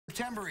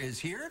September is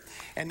here,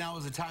 and now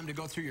is the time to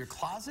go through your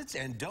closets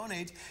and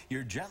donate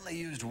your gently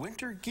used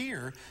winter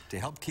gear to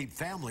help keep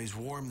families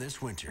warm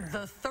this winter.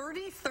 The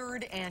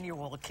 33rd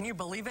annual, can you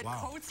believe it,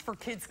 Wow. Koats for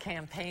Kids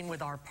campaign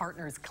with our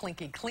partners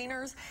Clinky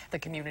Cleaners, the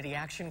Community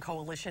Action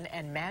Coalition,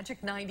 and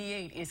Magic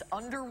 98 is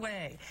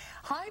underway.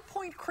 High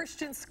Point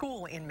Christian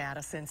School in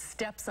Madison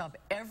steps up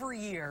every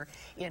year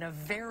in a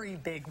very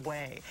big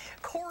way.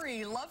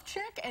 Corey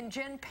Lovechick and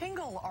Jen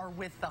Pingle are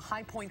with the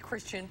High Point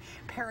Christian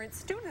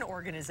Parent-Student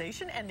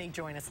Organization, and they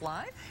join us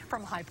live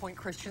from High Point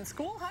Christian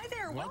School. Hi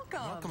there,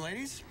 welcome. Welcome,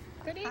 ladies.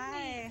 Good evening.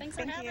 Hi. Thanks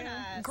for having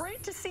us.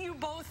 Great to see you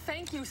both.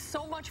 Thank you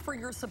so much for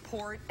your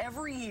support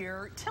every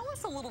year. Tell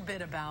us a little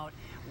bit about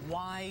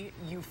why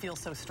you feel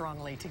so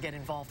strongly to get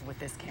involved with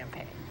this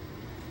campaign.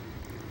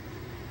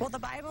 Well, the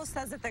Bible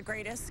says that the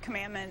greatest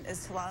commandment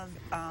is to love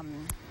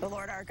the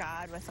Lord our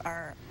God with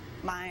our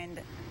mind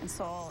and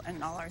soul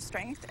and all our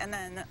strength, and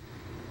then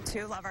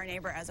to love our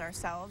neighbor as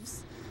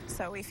ourselves.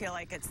 So we feel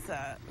like it's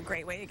a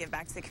great way to give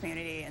back to the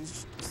community and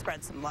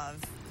spread some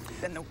love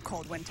in the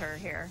cold winter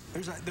here.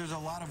 There's a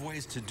lot of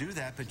ways to do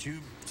that, but you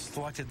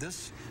selected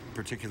this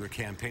particular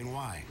campaign.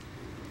 Why?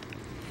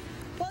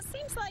 Well, it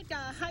seems like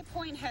High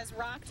Point has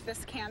rocked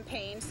this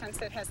campaign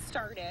since it has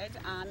started,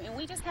 and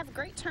we just have a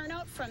great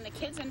turnout from the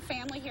kids and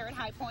family here at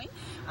High Point.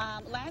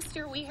 Last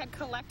year we had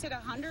collected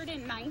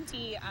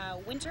 190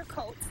 winter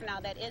coats.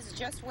 Now that is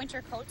just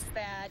winter coats.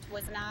 That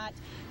was not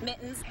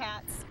mittens,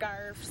 hats,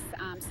 scarves,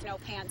 snow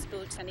pants,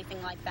 boots,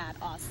 anything like that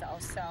also.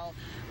 So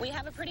we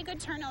have a pretty good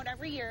turnout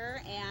every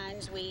year,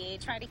 and we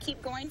try to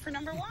keep going for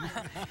number one.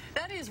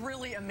 That is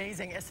really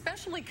amazing,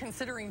 especially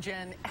considering,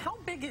 Jen, how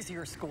big is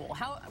your school?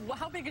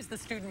 How big is the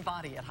student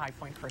body at High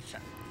Point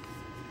Christian?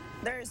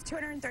 There's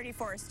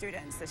 234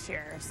 students this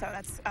year, so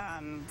that's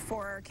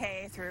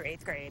 4K through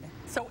 8th grade.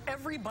 So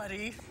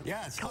everybody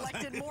Yes.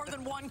 collected more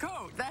than one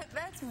coat.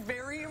 That's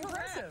very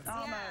impressive.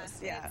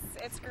 Almost, yeah.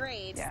 It's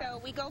great. Yeah.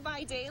 So we go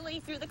by daily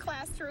through the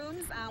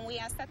classrooms. We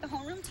ask that the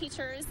homeroom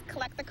teachers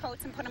collect the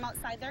coats and put them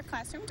outside their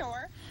classroom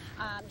door.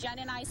 Jen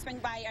and I swing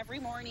by every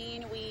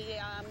morning. We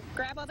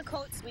grab all the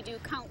coats, we do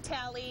count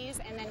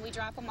tallies, and then we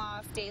drop them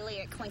off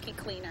daily at Clinky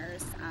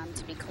Cleaners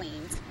to be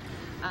cleaned.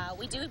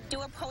 We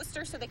do a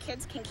poster so the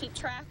kids can keep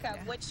track of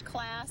which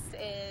class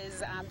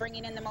is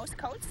bringing in the most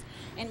coats,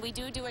 and we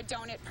do a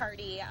donut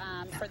party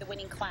for the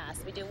winning class.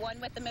 We do one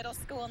with the middle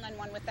school and then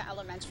one with the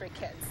elementary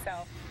kids. So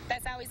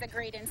that's always a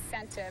great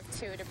incentive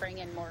too, to bring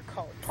in more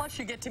coats. Plus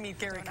you get to meet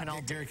Gary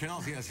Canal. Gary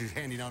Canal, yes, he's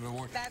handing out an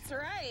award. That's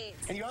right.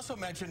 And you also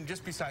mentioned,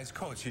 just besides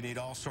coats, you need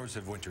all sorts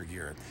of winter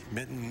gear,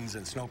 mittens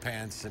and snow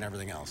pants and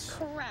everything else.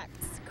 Correct.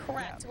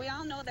 Yeah. We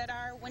all know that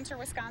our winter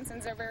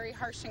Wisconsins are very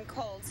harsh and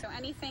cold, so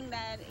anything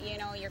that, you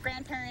know, your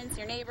grandparents,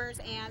 your neighbors,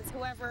 aunts,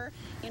 whoever,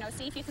 you know,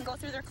 see if you can go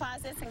through their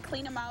closets and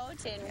clean them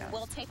out, and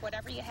we'll take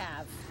whatever you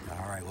have.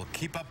 All right, well,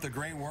 keep up the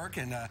great work,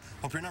 and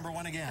hope you're number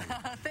one again.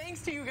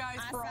 Thanks to you guys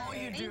for all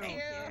you do. Thank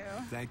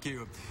you. Thank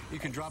you. You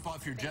can drop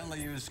off your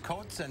gently used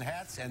coats and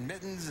hats and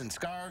mittens and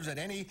scarves at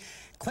any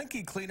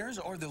Clinky Cleaners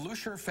or the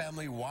Lucier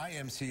Family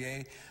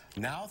YMCA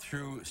now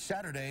through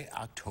Saturday,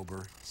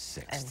 October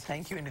 6th. And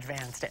thank you in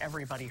advance to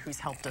everybody who's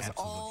helped us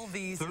all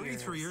these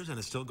 33 years, and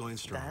it's still going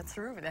strong. That's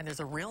true, and there's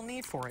a real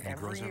need for it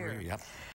every year. Yep.